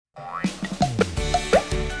Hi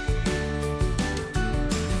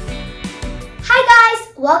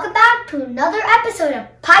guys, welcome back to another episode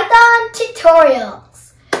of Python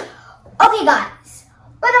Tutorials. Okay guys,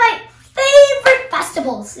 one of my favorite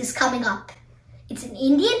festivals is coming up. It's an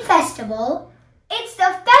Indian festival. It's the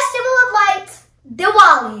Festival of Lights,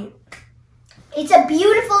 Diwali. It's a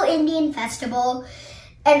beautiful Indian festival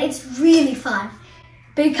and it's really fun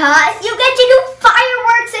because you get to do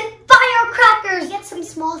fireworks and firecrackers. Get some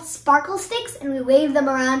small sparkle sticks and we wave them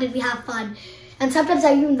around and we have fun. And sometimes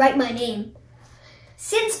I even write my name.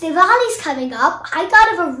 Since Diwali's coming up, I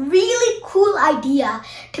thought of a really cool idea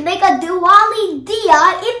to make a Diwali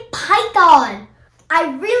Diya in Python.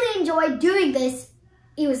 I really enjoyed doing this.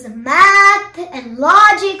 It was math and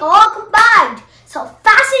logic all combined. So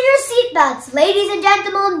fasten your seatbelts, ladies and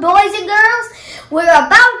gentlemen, boys and girls. We're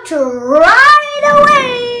about to ride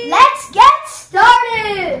away. Let's get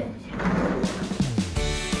started.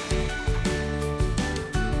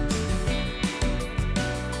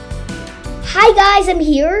 Hi guys, I'm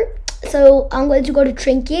here. So I'm going to go to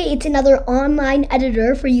Trinket. It's another online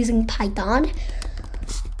editor for using Python.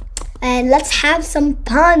 And let's have some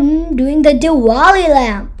fun doing the Diwali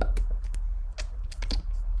lamp.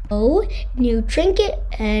 So, new Trinket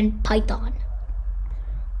and Python.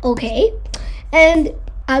 Okay, and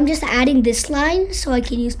I'm just adding this line so I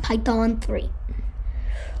can use Python 3.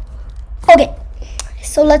 Okay,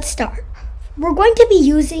 so let's start. We're going to be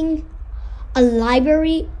using a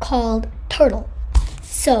library called Turtle.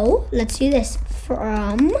 So let's do this.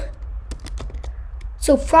 From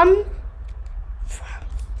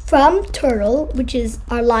Turtle, which is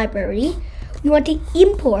our library, we want to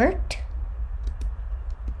import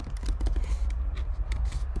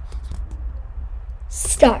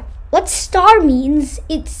star. What star means,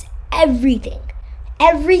 it's everything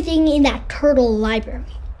in that Turtle library.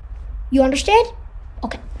 You understand?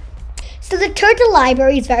 Okay. So the Turtle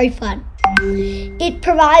library is very fun. It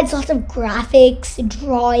provides lots of graphics,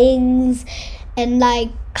 drawings, and like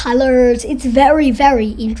colors. It's very, very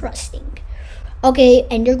interesting. Okay,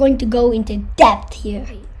 and you're going to go into depth here.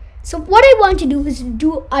 So what I want to do is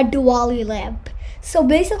do a Diwali lamp. So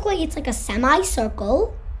basically it's like a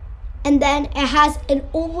semicircle and then it has an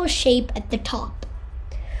oval shape at the top.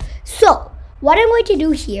 So what I'm going to do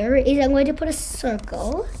here is I'm going to put a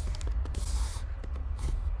circle.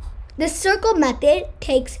 The circle method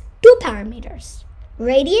takes two parameters,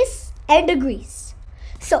 radius and degrees.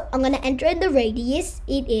 So I'm going to enter in the radius.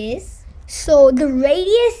 So the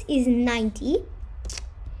radius is 90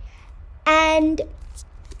 and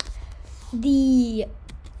the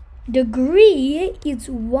degree is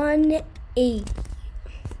 180.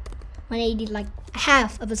 180, like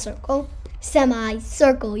half of a circle,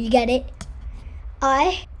 semi-circle, you get it?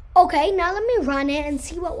 Okay, now let me run it and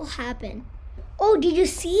see what will happen. Oh, did you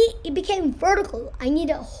see? It became vertical. I need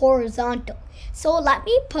a horizontal. So let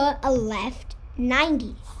me put a left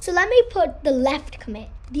 90. So let me put the left commit.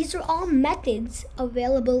 These are all methods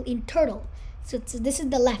available in Turtle. So this is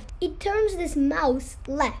the left. It turns this mouse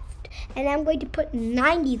left. And I'm going to put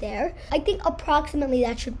 90 there. I think approximately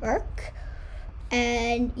that should work.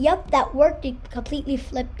 And yep, that worked. It completely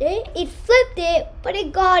flipped it. It flipped it, but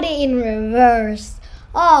it got it in reverse.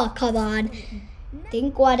 Oh, come on.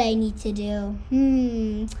 Think what I need to do.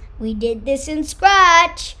 We did this in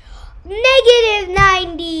Scratch.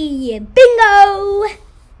 -90. Bingo!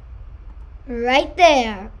 Right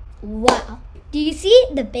there. Wow. Do you see?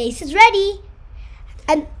 The base is ready.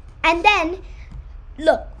 And then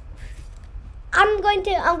look. I'm going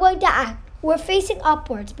to act. We're facing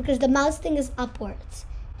upwards because the mouse thing is upwards.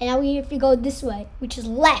 And now we have to go this way, which is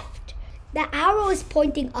left. The arrow is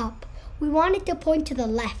pointing up. We want it to point to the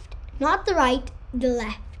left, not the right, the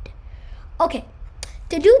left. Okay,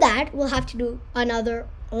 to do that, we'll have to do another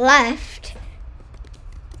left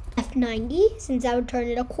 90, since that would turn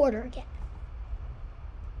it a quarter again.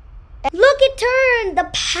 Look, it turned! The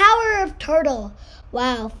power of Turtle.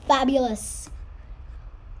 Wow, fabulous.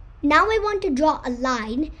 Now I want to draw a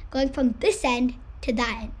line going from this end to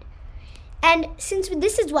that end. And since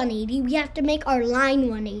this is 180, we have to make our line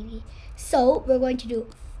 180. So we're going to do,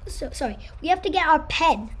 we have to get our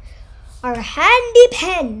pen, our handy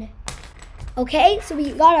pen. Okay, so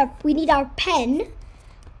we need our pen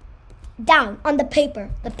down on the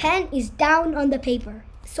paper. The pen is down on the paper.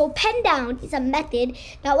 So pen down is a method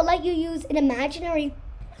that will let you use an imaginary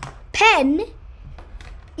pen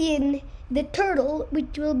in the Turtle,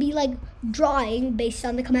 which will be like drawing based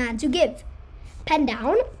on the commands you give. Pen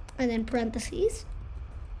down and then parentheses.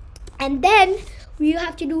 And then we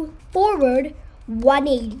have to do forward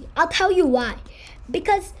 180. I'll tell you why.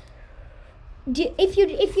 Because if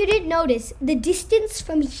you didn't notice, the distance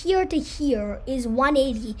from here to here is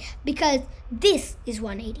 180 because this is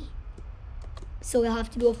 180. So we'll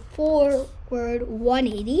have to do a forward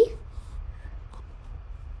 180.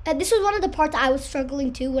 And this was one of the parts I was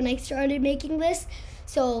struggling to when I started making this.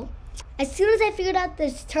 So as soon as I figured out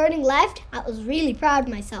this turning left, I was really proud of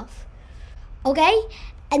myself. Okay?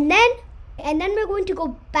 And then we're going to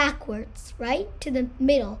go backwards, right? To the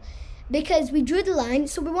middle. Because we drew the line,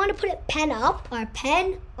 so we want to put it pen up,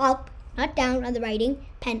 not down on the writing,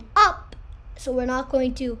 pen up. So we're not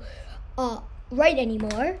going to write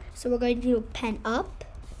anymore. So we're going to do pen up.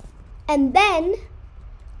 And then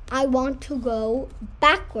I want to go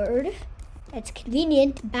backward. That's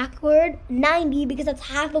convenient. Backward 90 because that's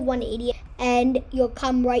half of 180. And you'll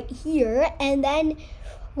come right here. And then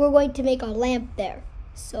we're going to make our lamp there.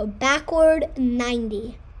 So backward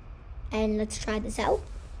 90. And let's try this out.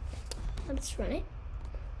 Let's run it.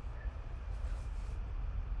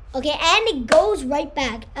 Okay, and it goes right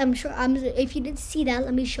back. If you didn't see that,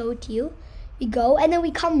 let me show it to you. We go, and then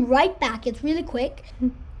we come right back. It's really quick.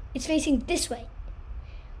 It's facing this way.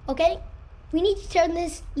 Okay? We need to turn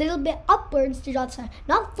this little bit upwards to draw the sun.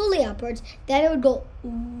 Not fully upwards. Then it would go.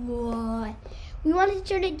 We want to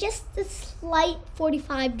turn it just a slight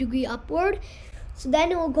 45-degree upward. So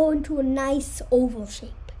then it will go into a nice oval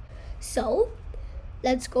shape. So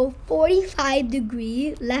let's go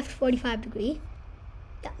 45-degree, left 45-degree.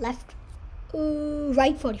 Yeah, left,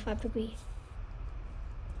 right 45-degree.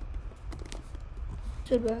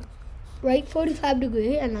 Should work. Right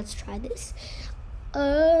 45-degree, and let's try this.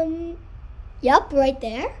 Yep, right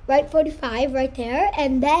there. Right 45, right there.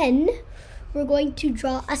 And then we're going to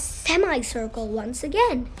draw a semicircle once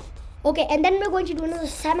again. Okay, and then we're going to do another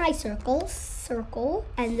semicircle.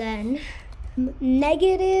 And then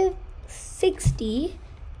negative 60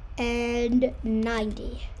 and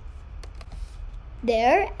 90.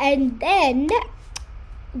 There. And then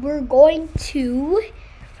we're going to...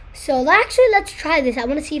 So actually, let's try this. I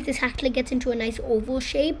want to see if this actually gets into a nice oval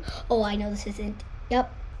shape. Oh, I know this isn't.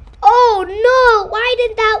 Yep. Oh, no. Why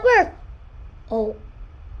didn't that work? Oh.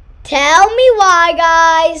 Tell me why,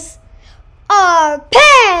 guys. Our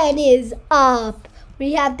pen is up.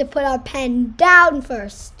 We have to put our pen down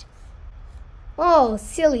first. Oh,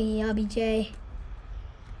 silly, Abhijay.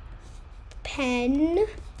 Pen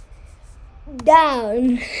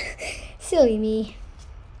down. Silly me.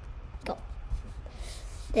 Go.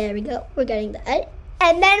 There we go. We're getting that.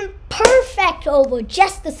 And then perfect oval,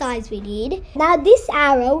 just the size we need. Now this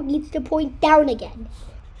arrow needs to point down again.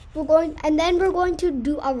 We're going to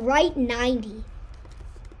do a right 90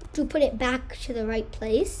 to put it back to the right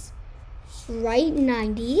place. Right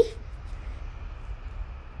 90.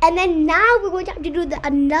 And then now we're going to have to do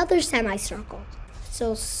another semicircle.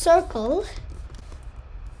 So circle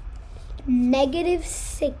negative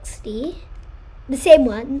 60, the same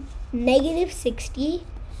one, negative 60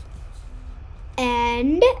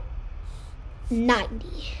 and 90.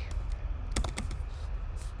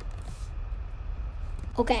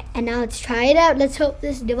 Okay, and now let's try it out. Let's hope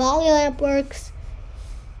this Diwali lamp works.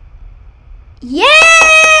 Yay!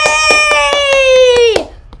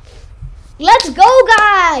 Let's go,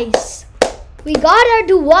 guys! We got our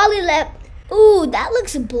Diwali lamp. Ooh, that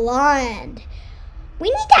looks bland. We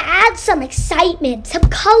need to add some excitement, some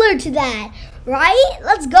color to that, right?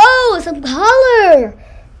 Let's go, some color.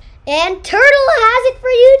 And Turtle has it for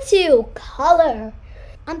you too, color.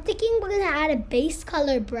 I'm thinking we're gonna add a base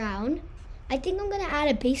color brown. I think I'm gonna add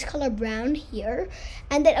a base color brown here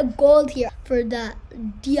and then a gold here for the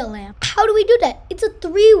Diya lamp. How do we do that? It's a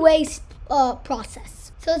three-way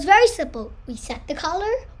process. So it's very simple. We set the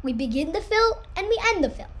color, we begin the fill, and we end the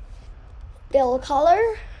fill. Fill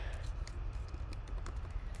color.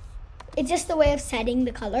 It's just the way of setting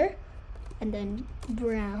the color. And then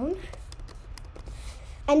brown.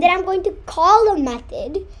 And then I'm going to call a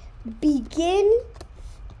method begin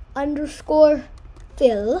underscore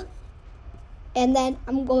fill. And then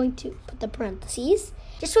I'm going to put the parentheses.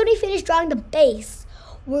 Just when we finish drawing the base,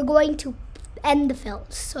 we're going to end the fill.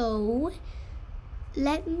 So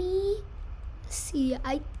let me see.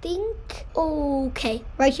 I think, okay,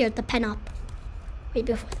 right here at the pen up. Right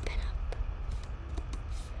before the pen up.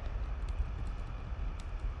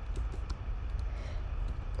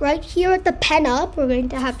 Right here at the pen up, we're going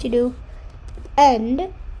to have to do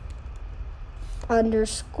end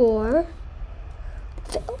underscore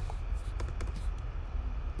fill.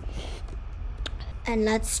 And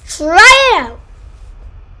let's try it out.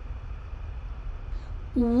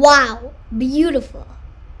 Wow, beautiful.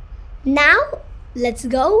 Now, let's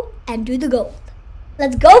go and do the gold.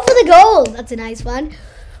 Let's go for the gold. That's a nice one.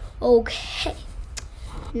 Okay.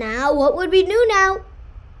 Now, what would we do now?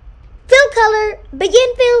 Fill color,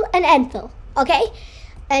 begin fill, and end fill. Okay?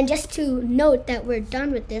 And just to note that we're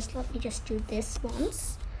done with this, let me just do this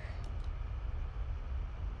once.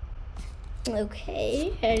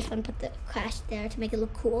 Okay, I just want to put the crash there to make it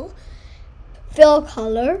look cool. Fill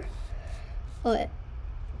color.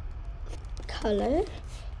 Color.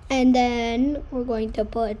 And then we're going to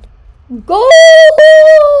put gold.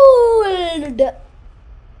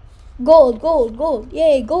 Gold.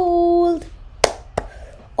 Yay, gold.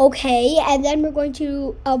 Okay, and then we're going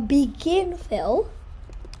to begin fill.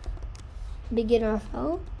 Begin our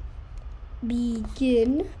fill.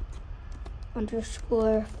 Begin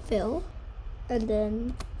underscore fill. And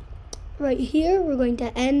then right here, we're going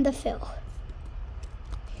to end the fill.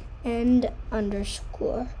 End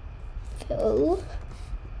underscore fill.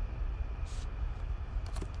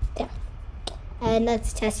 There. And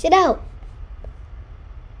let's test it out.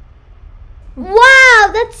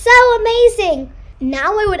 Wow, that's so amazing.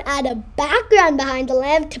 Now I would add a background behind the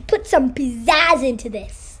lamp to put some pizzazz into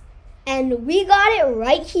this. And we got it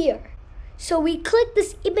right here. So we click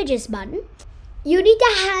this images button. You need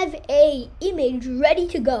to have a image ready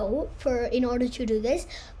to go in order to do this.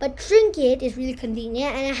 But Trinket is really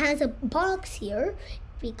convenient and it has a box here.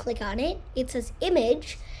 If we click on it, it says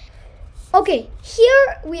image. Okay,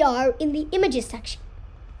 here we are in the images section.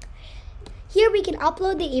 Here we can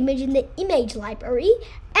upload the image in the image library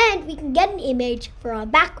and we can get an image for our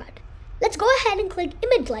background. Let's go ahead and click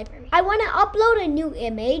image library. I want to upload a new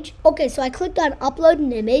image. Okay, so I clicked on upload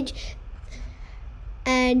an image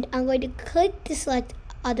and I'm going to click to select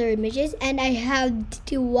other images and I have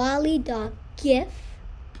Diwali.gif.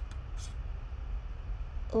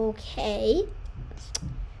 Okay,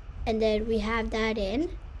 and then we have that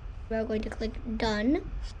in. We're going to click done.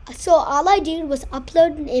 So all I did was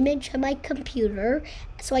upload an image to my computer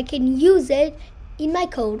so I can use it in my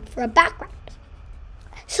code for a background.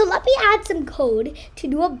 So let me add some code to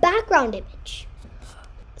do a background image.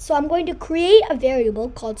 So I'm going to create a variable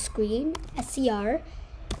called screen, SCR,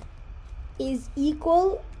 is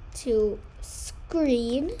equal to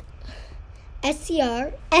screen,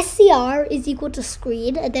 SCR is equal to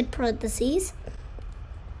screen, and then parentheses.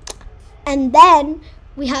 And then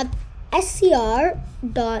we have SCR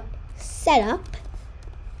dot setup,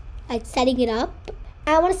 like setting it up.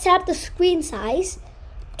 I want to set up the screen size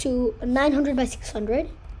to 900 by 600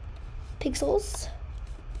 pixels.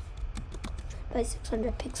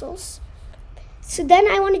 So then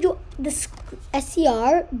I want to do the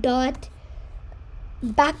SCR dot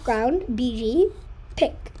background BG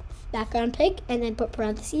pick, background pick, and then put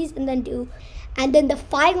parentheses, and then the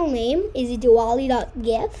file name is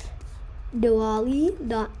Diwali.gif.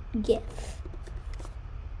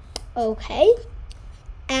 Okay,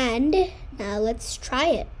 and now let's try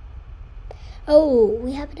it. Oh,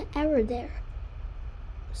 we have an error there.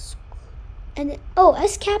 And then, oh,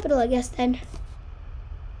 S capital, I guess then.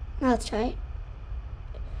 Now let's try it.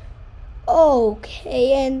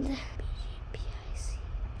 Okay, and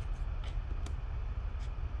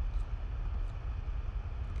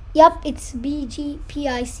yep, it's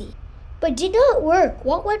BGPIC. But did not work.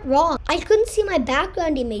 What went wrong? I couldn't see my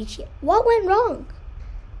background image yet. What went wrong?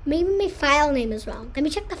 Maybe my file name is wrong. Let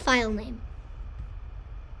me check the file name.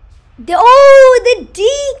 The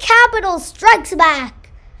D capital strikes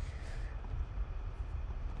back.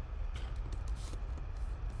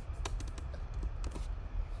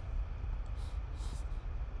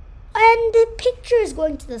 And the picture is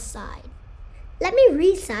going to the side. Let me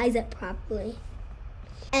resize it properly.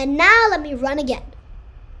 And now let me run again.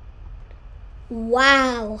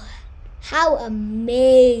 Wow, how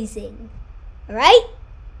amazing. All right,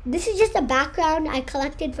 this is just a background I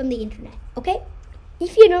collected from the internet, okay?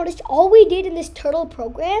 If you noticed, all we did in this turtle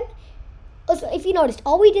program, was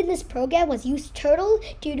use turtle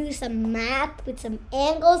to do some math with some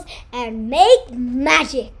angles and make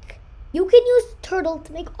magic. You can use turtle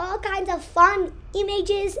to make all kinds of fun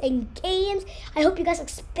images and games. I hope you guys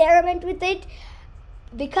experiment with it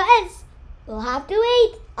because we'll have to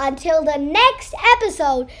wait until the next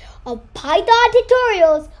episode of Python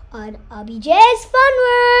tutorials on Abhijay's Fun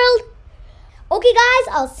World. Okay guys,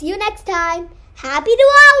 I'll see you next time. Happy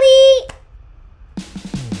Diwali!